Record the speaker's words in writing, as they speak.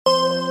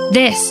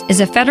This is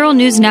a Federal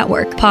News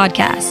Network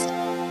podcast.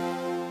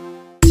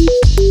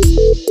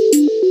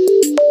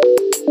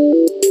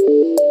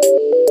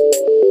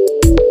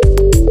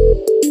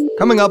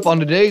 Coming up on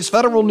today's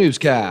Federal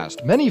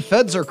Newscast, many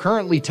feds are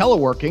currently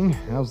teleworking.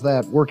 How's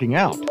that working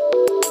out?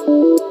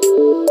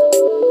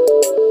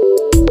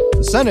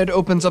 The Senate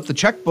opens up the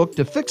checkbook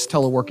to fix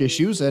telework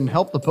issues and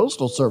help the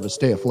Postal Service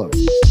stay afloat.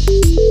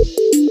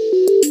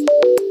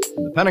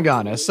 The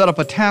Pentagon has set up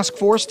a task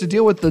force to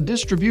deal with the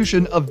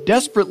distribution of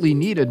desperately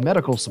needed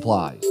medical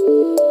supplies.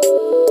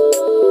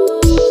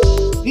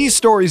 These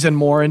stories and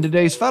more in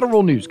today's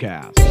Federal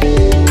Newscast.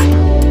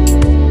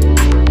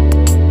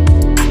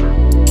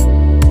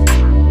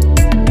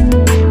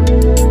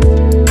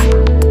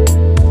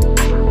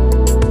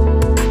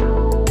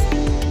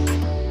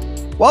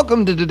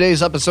 Welcome to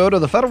today's episode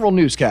of the Federal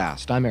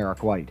Newscast. I'm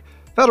Eric White.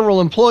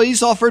 Federal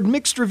employees offered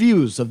mixed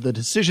reviews of the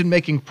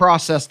decision-making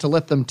process to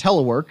let them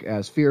telework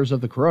as fears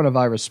of the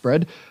coronavirus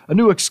spread. A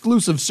new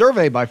exclusive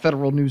survey by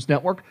Federal News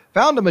Network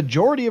found a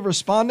majority of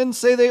respondents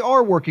say they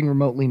are working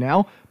remotely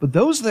now, but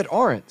those that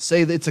aren't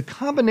say that it's a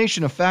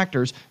combination of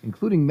factors,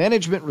 including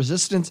management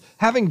resistance,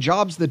 having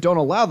jobs that don't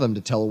allow them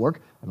to telework,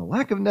 and a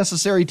lack of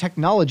necessary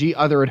technology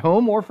either at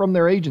home or from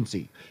their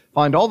agency.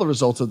 Find all the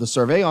results of the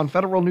survey on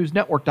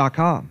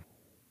federalnewsnetwork.com.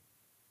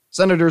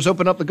 Senators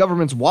open up the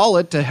government's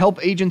wallet to help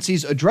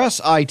agencies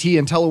address IT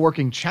and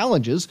teleworking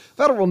challenges.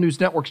 Federal News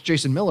Network's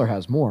Jason Miller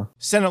has more.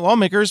 Senate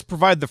lawmakers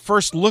provide the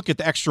first look at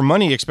the extra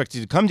money expected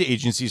to come to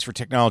agencies for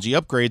technology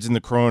upgrades in the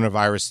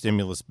coronavirus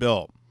stimulus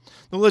bill.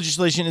 The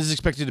legislation is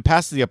expected to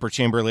pass the upper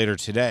chamber later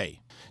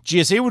today.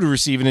 GSA would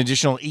receive an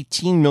additional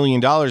 $18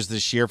 million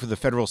this year for the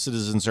Federal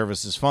Citizen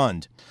Services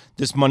Fund.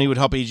 This money would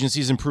help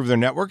agencies improve their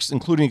networks,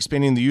 including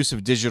expanding the use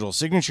of digital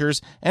signatures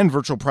and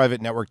virtual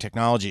private network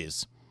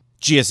technologies.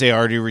 GSA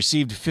already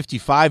received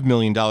 $55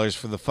 million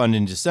for the fund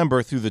in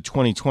December through the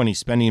 2020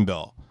 spending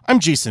bill.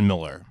 I'm Jason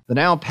Miller. The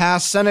now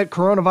passed Senate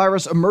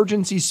coronavirus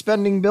emergency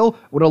spending bill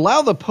would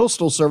allow the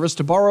Postal Service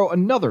to borrow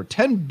another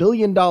 $10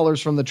 billion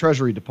from the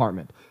Treasury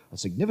Department. A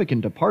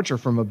significant departure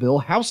from a bill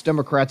House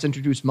Democrats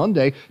introduced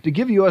Monday to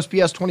give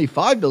USPS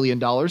 $25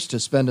 billion to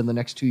spend in the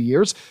next 2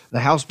 years.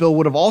 The House bill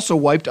would have also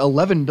wiped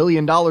 $11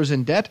 billion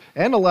in debt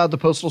and allowed the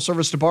Postal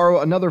Service to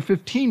borrow another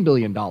 $15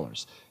 billion.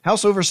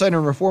 House Oversight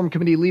and Reform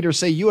Committee leaders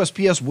say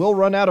USPS will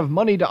run out of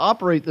money to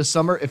operate this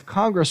summer if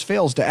Congress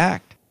fails to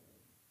act.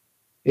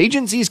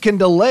 Agencies can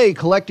delay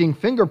collecting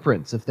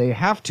fingerprints if they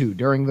have to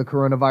during the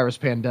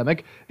coronavirus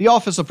pandemic. The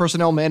Office of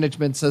Personnel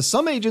Management says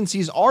some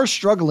agencies are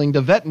struggling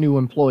to vet new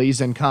employees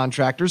and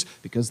contractors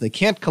because they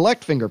can't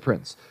collect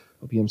fingerprints.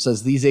 OPM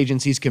says these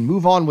agencies can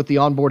move on with the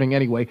onboarding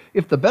anyway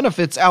if the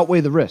benefits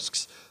outweigh the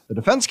risks. The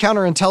Defense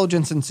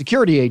Counterintelligence and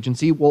Security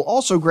Agency will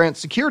also grant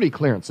security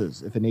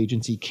clearances if an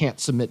agency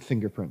can't submit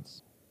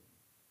fingerprints.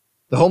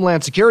 The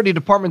Homeland Security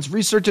Department's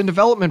Research and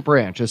Development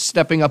Branch is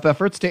stepping up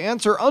efforts to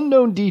answer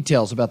unknown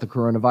details about the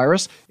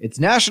coronavirus. Its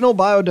National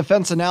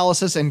Biodefense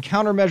Analysis and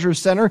Countermeasures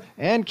Center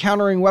and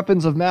Countering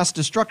Weapons of Mass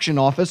Destruction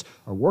Office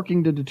are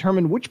working to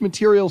determine which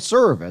materials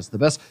serve as the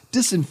best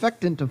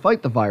disinfectant to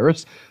fight the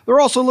virus. They're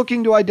also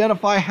looking to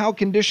identify how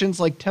conditions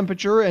like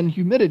temperature and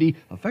humidity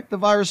affect the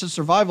virus's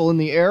survival in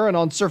the air and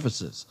on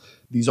surfaces.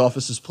 These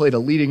offices played a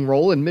leading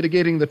role in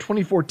mitigating the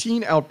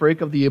 2014 outbreak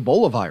of the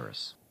Ebola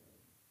virus.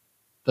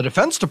 The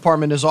Defense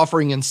Department is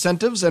offering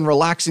incentives and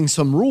relaxing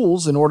some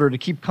rules in order to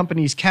keep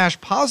companies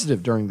cash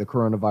positive during the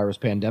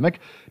coronavirus pandemic.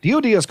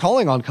 DoD is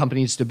calling on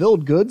companies to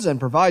build goods and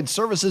provide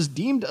services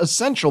deemed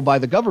essential by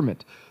the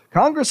government.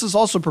 Congress is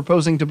also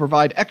proposing to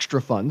provide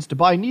extra funds to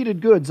buy needed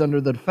goods under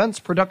the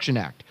Defense Production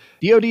Act.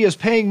 DoD is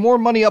paying more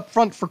money up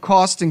front for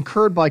costs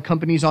incurred by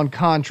companies on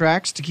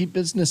contracts to keep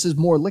businesses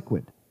more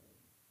liquid.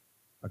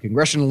 A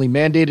congressionally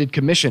mandated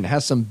commission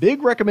has some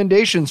big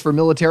recommendations for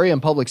military and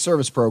public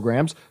service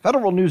programs.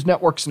 Federal News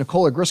Network's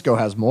Nicola Grisco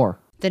has more.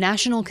 The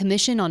National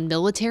Commission on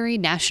Military,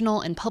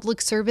 National, and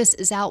Public Service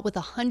is out with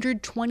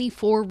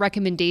 124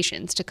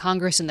 recommendations to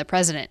Congress and the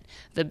President.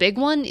 The big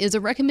one is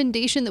a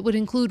recommendation that would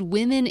include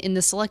women in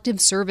the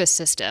Selective Service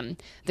System.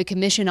 The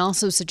Commission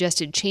also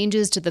suggested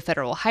changes to the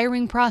federal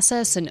hiring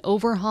process, an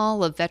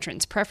overhaul of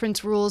veterans'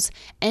 preference rules,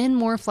 and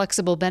more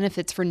flexible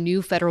benefits for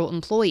new federal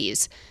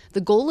employees. The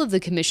goal of the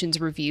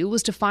Commission's review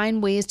was to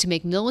find ways to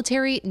make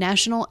military,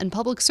 national, and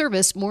public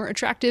service more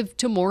attractive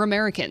to more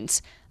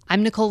Americans.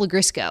 I'm Nicola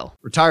Grisco.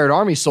 Retired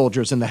Army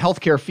soldiers in the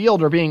healthcare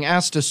field are being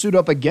asked to suit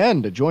up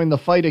again to join the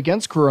fight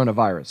against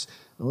coronavirus.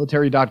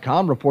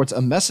 Military.com reports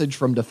a message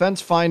from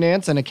Defense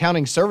Finance and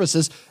Accounting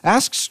Services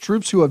asks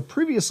troops who have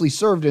previously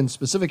served in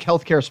specific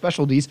healthcare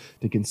specialties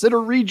to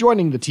consider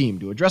rejoining the team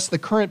to address the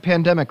current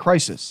pandemic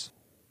crisis.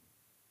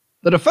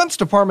 The Defense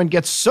Department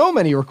gets so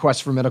many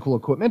requests for medical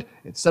equipment,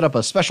 it set up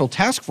a special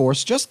task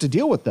force just to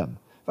deal with them.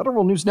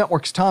 Federal News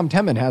Network's Tom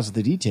Temin has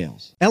the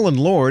details. Ellen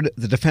Lord,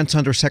 the Defense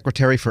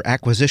Undersecretary for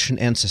Acquisition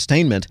and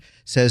Sustainment,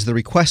 says the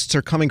requests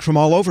are coming from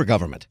all over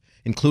government,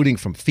 including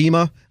from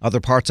FEMA,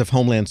 other parts of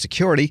Homeland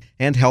Security,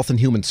 and Health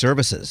and Human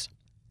Services.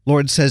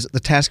 Lord says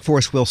the task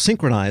force will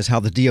synchronize how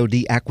the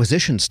DoD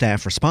acquisition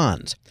staff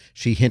responds.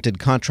 She hinted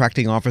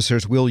contracting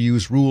officers will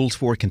use rules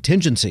for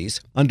contingencies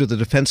under the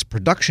Defense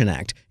Production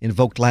Act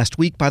invoked last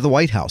week by the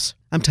White House.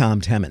 I'm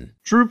Tom Temin.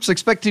 Troops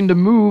expecting to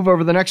move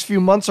over the next few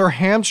months are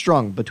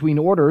hamstrung between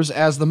orders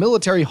as the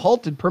military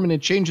halted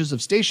permanent changes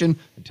of station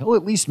until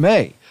at least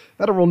May.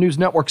 Federal News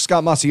Network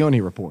Scott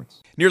Maucione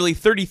reports. Nearly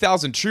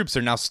 30,000 troops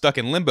are now stuck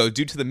in limbo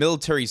due to the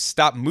military's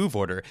stop-move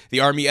order. The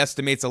Army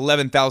estimates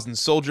 11,000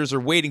 soldiers are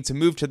waiting to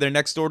move to their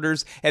next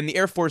orders, and the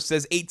Air Force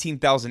says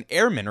 18,000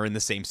 airmen are in the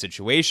same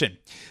situation.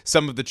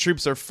 Some of the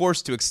troops are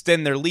forced to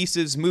extend their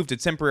leases, move to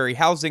temporary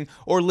housing,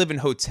 or live in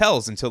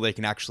hotels until they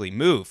can actually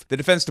move. The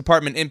Defense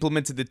Department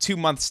implemented the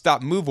 2-month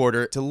stop-move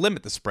order to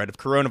limit the spread of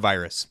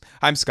coronavirus.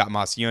 I'm Scott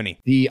Maucione.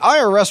 The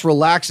IRS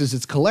relaxes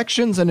its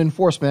collections and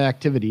enforcement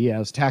activity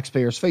as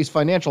taxpayers face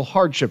financial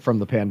hardship from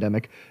the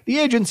pandemic. The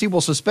agency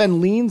will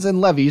suspend liens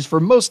and levies for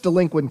most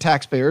delinquent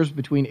taxpayers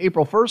between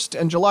April 1st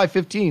and July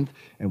 15th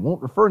and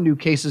won't refer new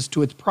cases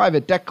to its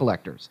private debt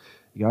collectors.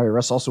 The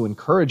IRS also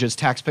encourages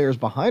taxpayers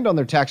behind on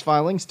their tax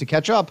filings to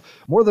catch up.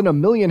 More than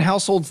 1 million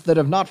households that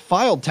have not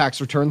filed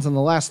tax returns in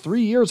the last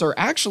 3 years are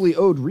actually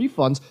owed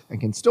refunds and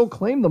can still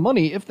claim the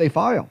money if they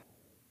file.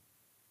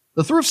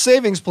 The Thrift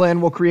Savings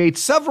Plan will create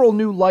several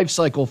new life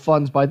cycle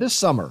funds by this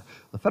summer.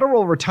 The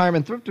Federal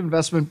Retirement Thrift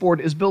Investment Board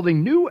is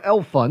building new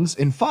L funds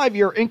in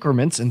 5-year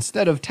increments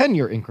instead of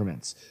 10-year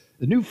increments.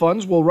 The new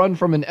funds will run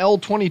from an L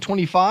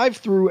 2025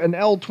 through an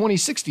L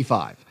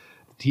 2065.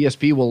 The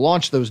TSP will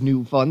launch those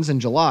new funds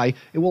in July.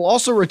 It will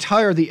also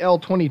retire the L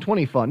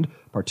 2020 fund.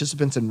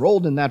 Participants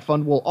enrolled in that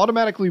fund will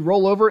automatically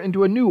roll over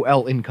into a new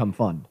L income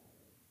fund.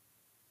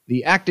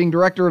 The acting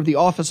director of the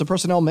Office of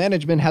Personnel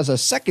Management has a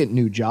second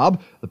new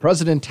job. The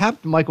president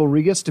tapped Michael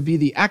Regas to be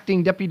the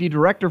acting deputy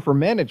director for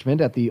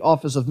management at the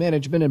Office of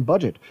Management and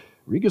Budget.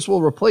 Regas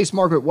will replace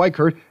Margaret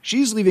Weichert.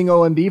 She's leaving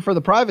OMB for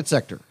the private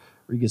sector.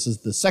 Regas is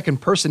the second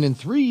person in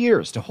 3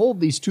 years to hold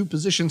these two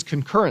positions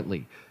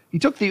concurrently. He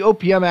took the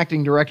OPM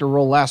acting director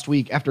role last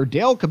week after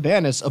Dale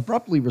Cabanas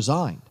abruptly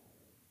resigned.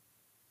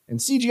 And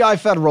CGI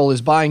Federal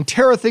is buying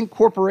TerraThink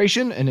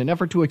Corporation in an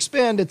effort to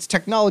expand its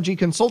technology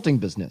consulting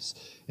business.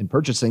 In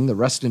purchasing the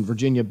Reston,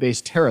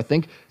 Virginia-based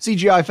TerraThink,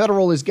 CGI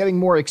Federal is getting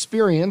more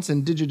experience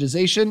in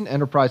digitization,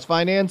 enterprise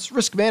finance,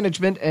 risk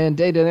management, and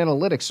data and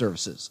analytics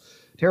services.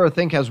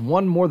 TerraThink has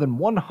won more than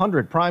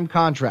 100 prime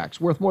contracts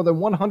worth more than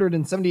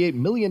 $178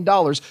 million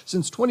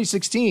since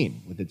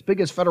 2016, with its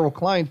biggest federal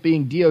clients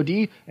being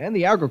DoD and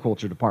the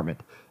Agriculture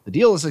Department. The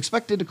deal is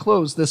expected to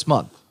close this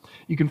month.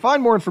 You can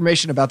find more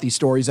information about these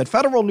stories at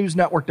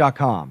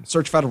federalnewsnetwork.com.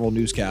 Search Federal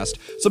Newscast.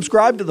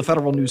 Subscribe to the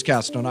Federal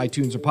Newscast on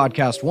iTunes or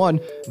Podcast One,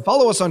 and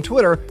follow us on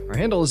Twitter. Our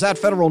handle is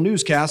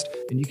 @FederalNewscast,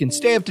 and you can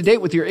stay up to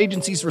date with your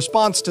agency's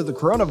response to the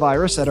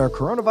coronavirus at our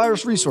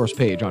coronavirus resource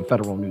page on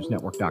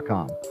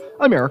federalnewsnetwork.com.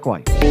 I'm Eric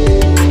White.